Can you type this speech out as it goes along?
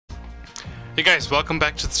Hey guys, welcome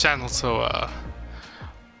back to the channel.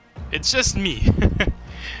 It's just me.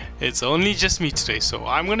 It's only just me today. So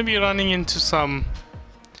I'm gonna be running into some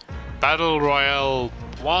Battle Royale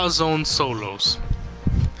Warzone solos.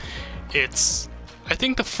 It's, I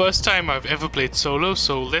think, the first time I've ever played solo,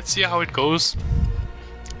 so let's see how it goes.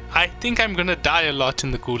 I think I'm gonna die a lot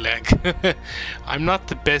in the gulag. I'm not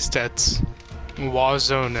the best at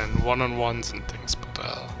Warzone and one-on-ones and things, but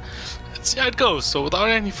let's see how it goes. So without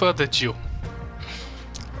any further ado,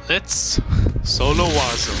 let's solo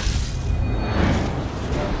Warzone.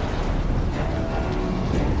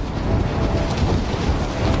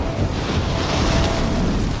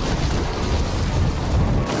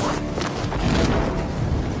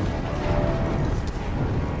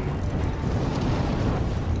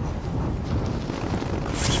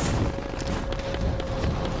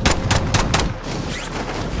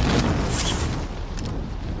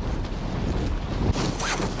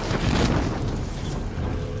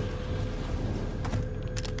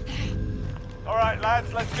 Alright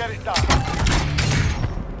lads, let's get it done.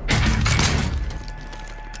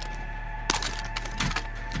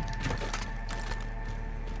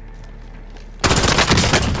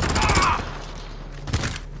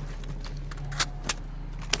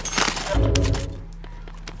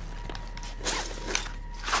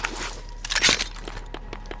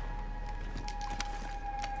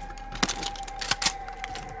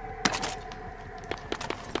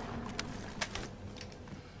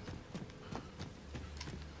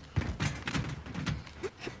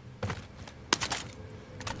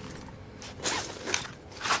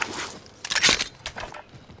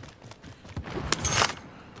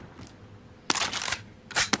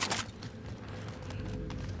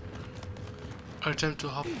 Attempt to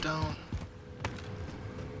hop down.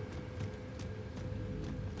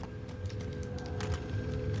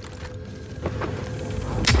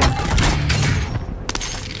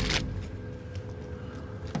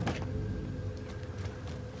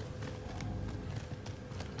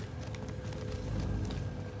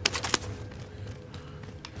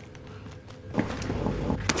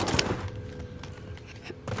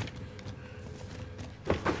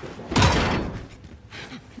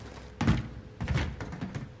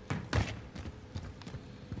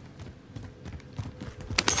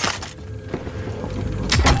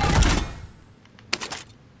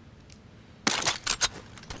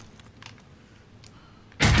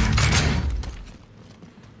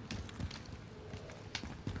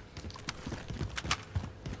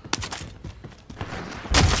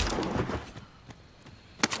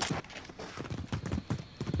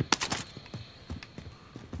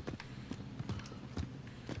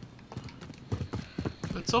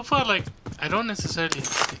 But so far, like, I don't necessarily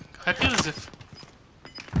think. I feel as if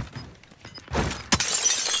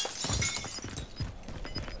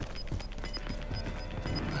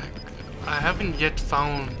like, I haven't yet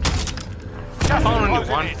found. I found only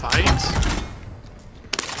one fight,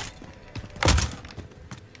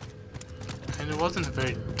 and it wasn't a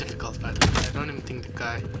very difficult fight. I don't even think the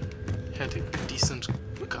guy had a decent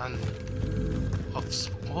gun.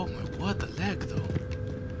 Oh my word, the lag though.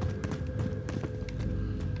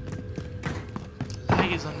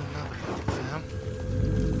 Is on another level, fam.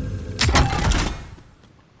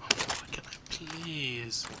 Oh, can I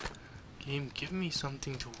please? Game, give me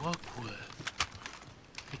something to work with.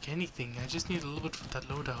 Like anything, I just need a little bit for that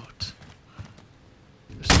loadout.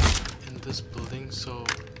 Just in this building, so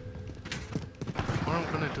what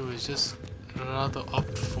I'm gonna do is just rather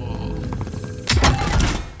opt for.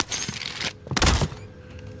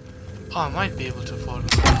 Oh, I might be able to afford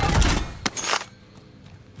it.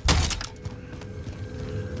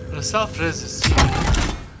 The self-res is seeming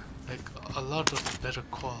like a lot of better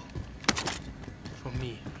call for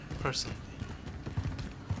me, personally.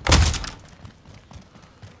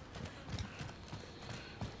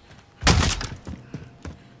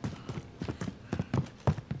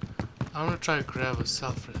 I'm gonna try to grab a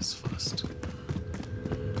self-res first.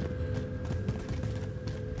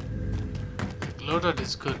 Like, loadout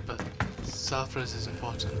is good, but self-res is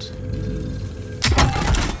important.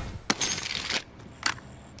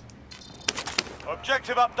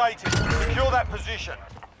 Objective updated. Secure that position.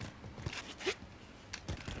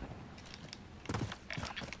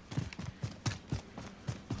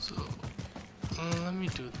 So, let me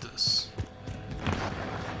do this.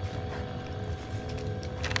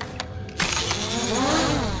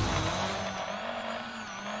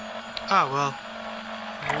 Ah, well.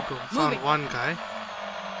 There we go. Found one guy.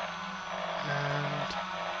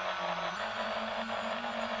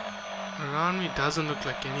 And around me doesn't look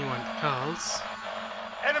like anyone else.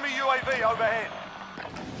 Enemy UAV overhead.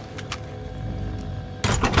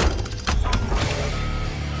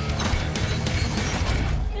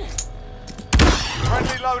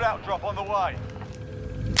 loadout drop on the way.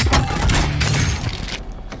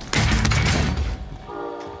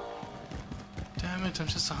 Damn it, I'm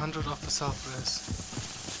just 100 off the self-res.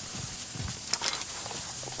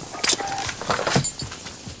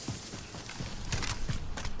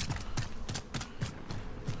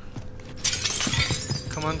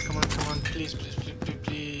 Come on, come on, come on, please, please, please, please,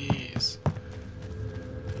 please.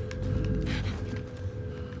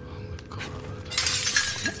 Oh my god.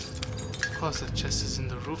 Of course, that chest is in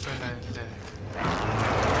the roof and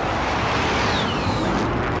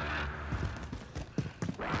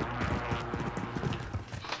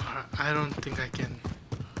I don't think I can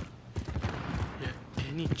get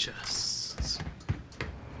any chests.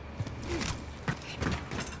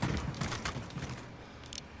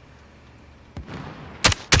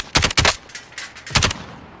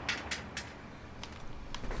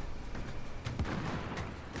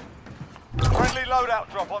 Friendly loadout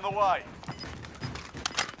drop on the way.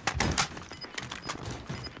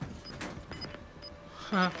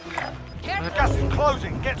 Huh. Gas is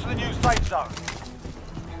closing. Get to the new safe zone.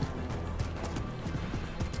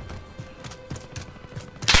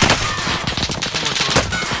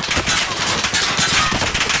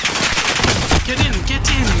 Get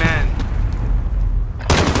in, man!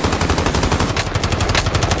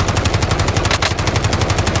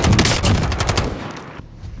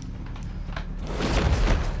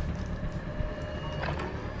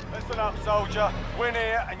 Listen up, soldier. Win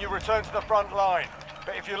here and you return to the front line.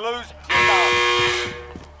 But if you lose, you're done.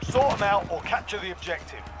 Sort them out or capture the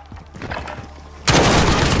objective. Gave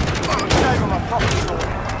them a proper sorting.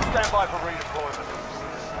 Stand by for redeployment.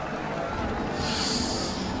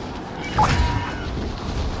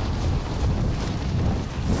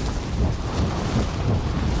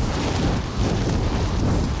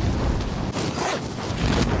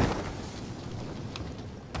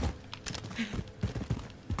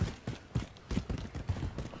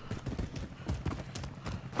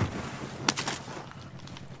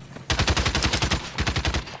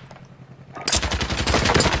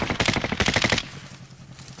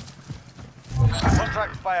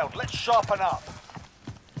 Contract failed. Let's sharpen up.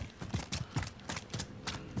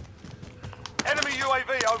 Enemy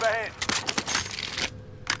UAV overhead.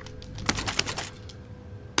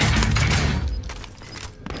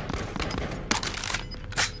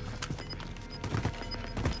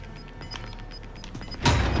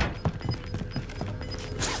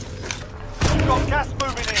 Got gas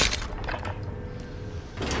moving in.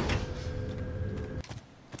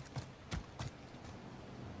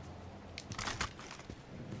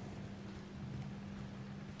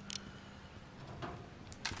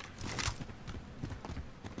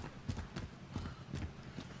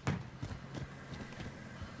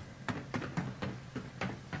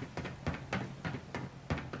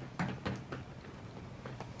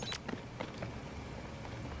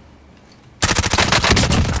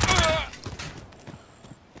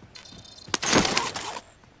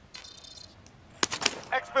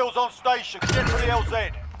 Exfil's on station. Get to the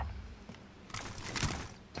LZ.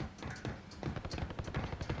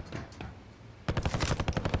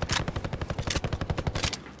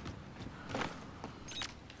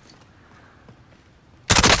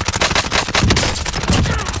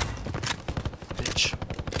 Bitch.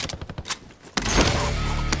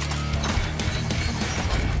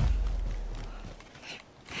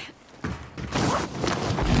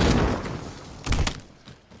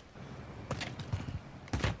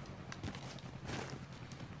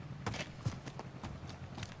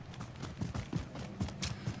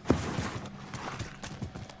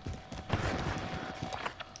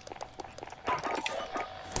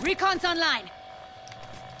 Recon's online.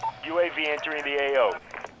 UAV entering the AO.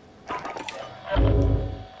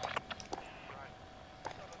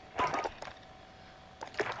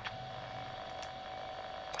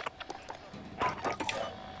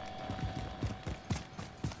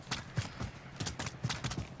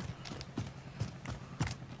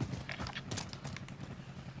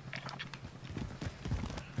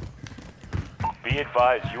 Be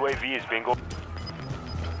advised, UAV is bingo.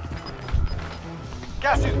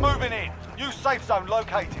 Gas is moving in. New safe zone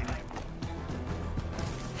located.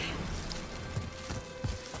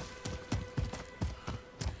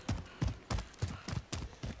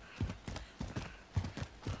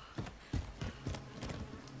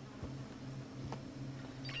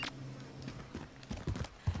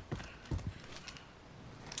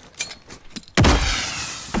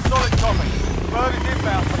 Solid copy. Bird is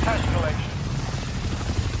inbound for cash collection.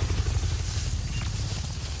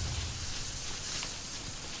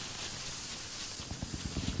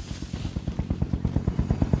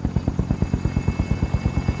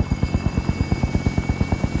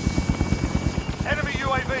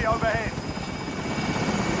 overhead.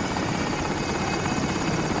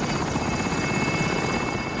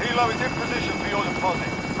 Helo is in position for your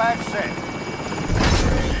deposit. Bag set.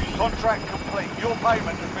 Contract complete. Your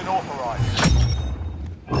payment has been authorized.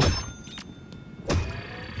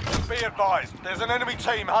 Be advised, there's an enemy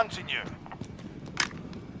team hunting you.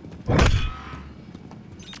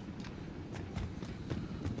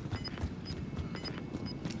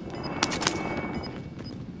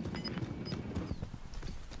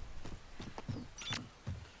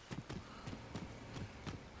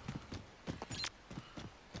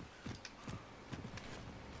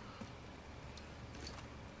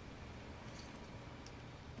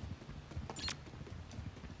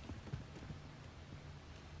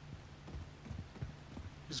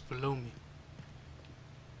 He's below me.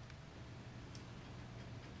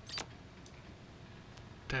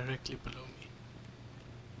 Directly below me.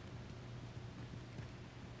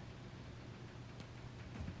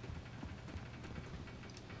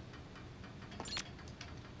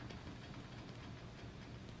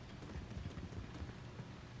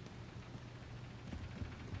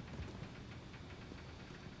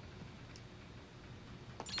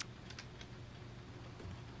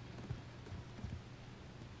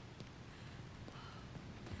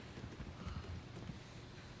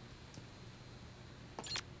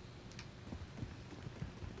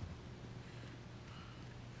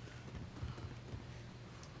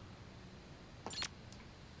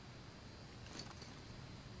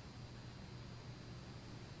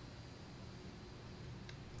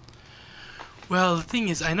 Well, the thing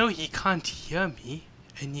is, I know he can't hear me,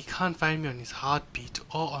 and he can't find me on his heartbeat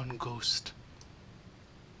or on Ghost.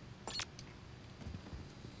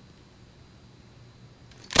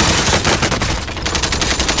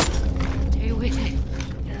 Stay with it.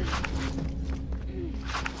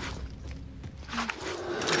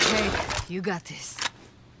 Okay, you got this.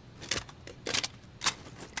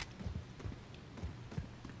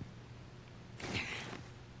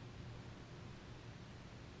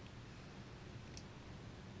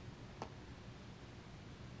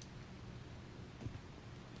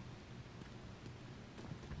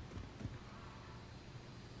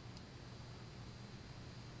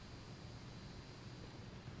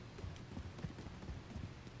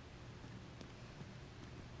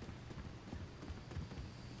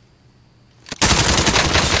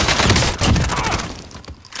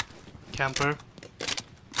 Camper.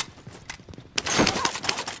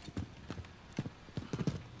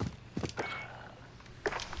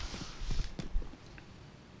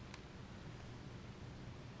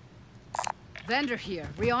 Vendor here.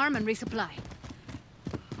 Rearm and resupply.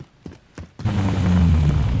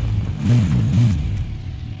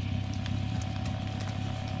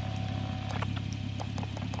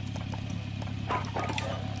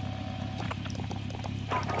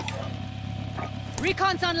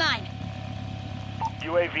 Recon's online.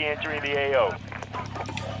 UAV entering the AO.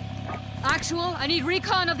 Actual, I need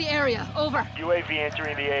recon of the area. Over. UAV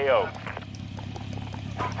entering the AO.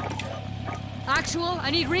 Actual, I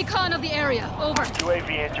need recon of the area. Over. UAV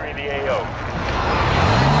entering the AO.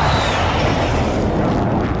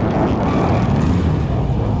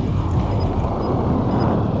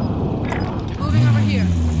 Moving over here.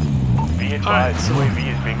 Be advised, UAV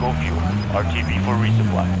is bingo fuel. RTB for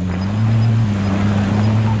resupply.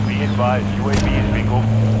 Be advised, UAV is bingo.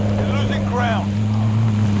 You're losing ground.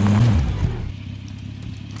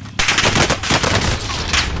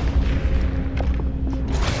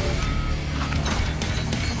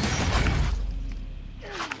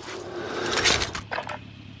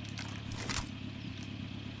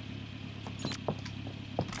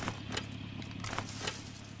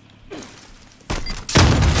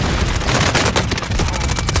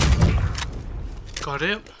 Got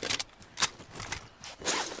it.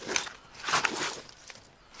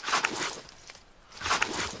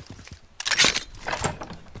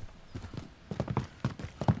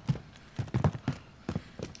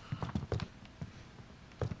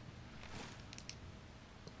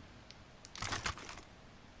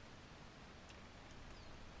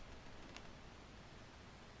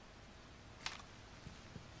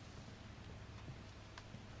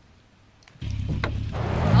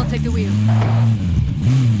 I'll take the wheel.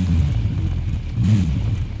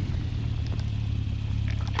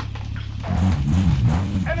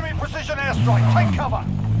 Enemy precision airstrike. Take cover.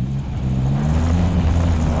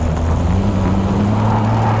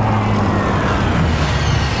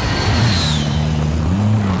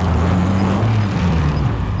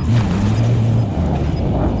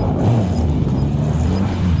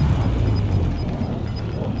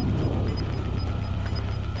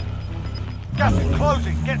 Gas is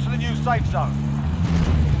closing. Get to the new safe zone.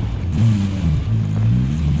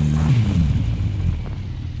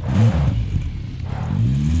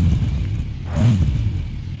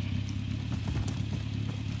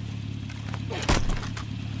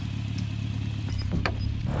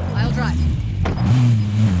 I'll drive.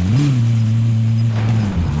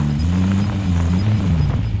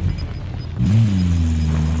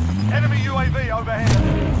 Enemy UAV overhead.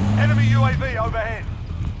 Enemy UAV overhead.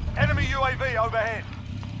 Enemy UAV overhead.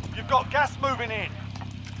 You've got gas moving in.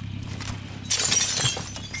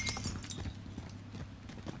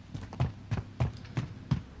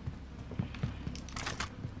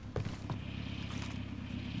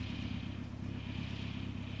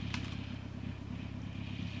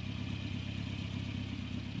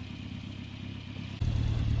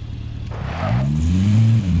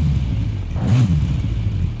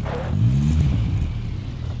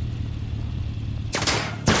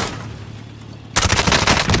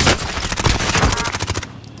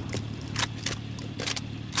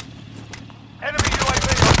 Enemy UAV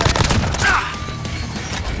overhead.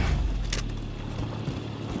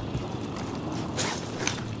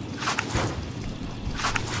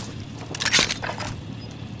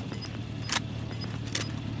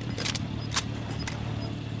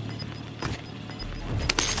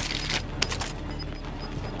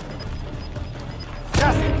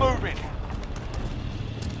 Gas is moving.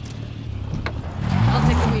 I'll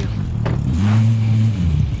take the wheel.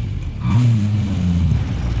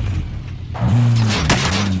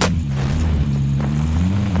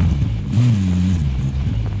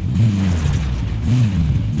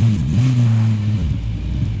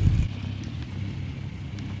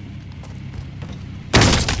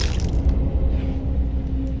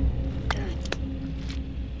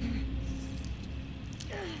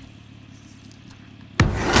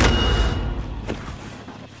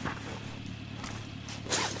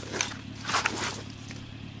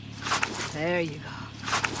 There you go.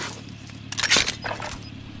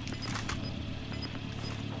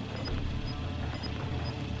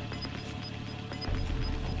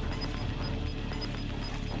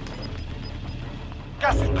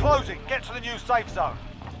 Gas is closing. Get to the new safe zone.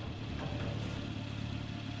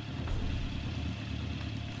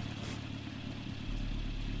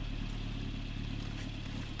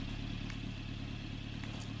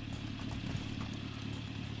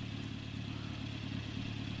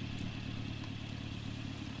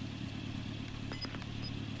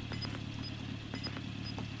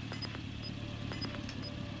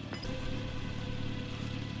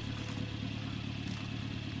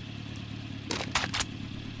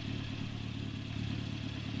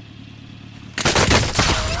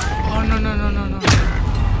 Oh no no no no no!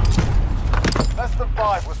 Less than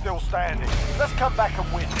 5 were still standing. Let's come back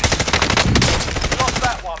and win. We lost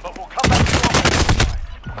that one, but we'll come back to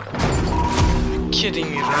it. Kidding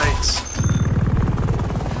me, right?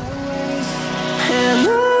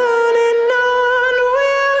 And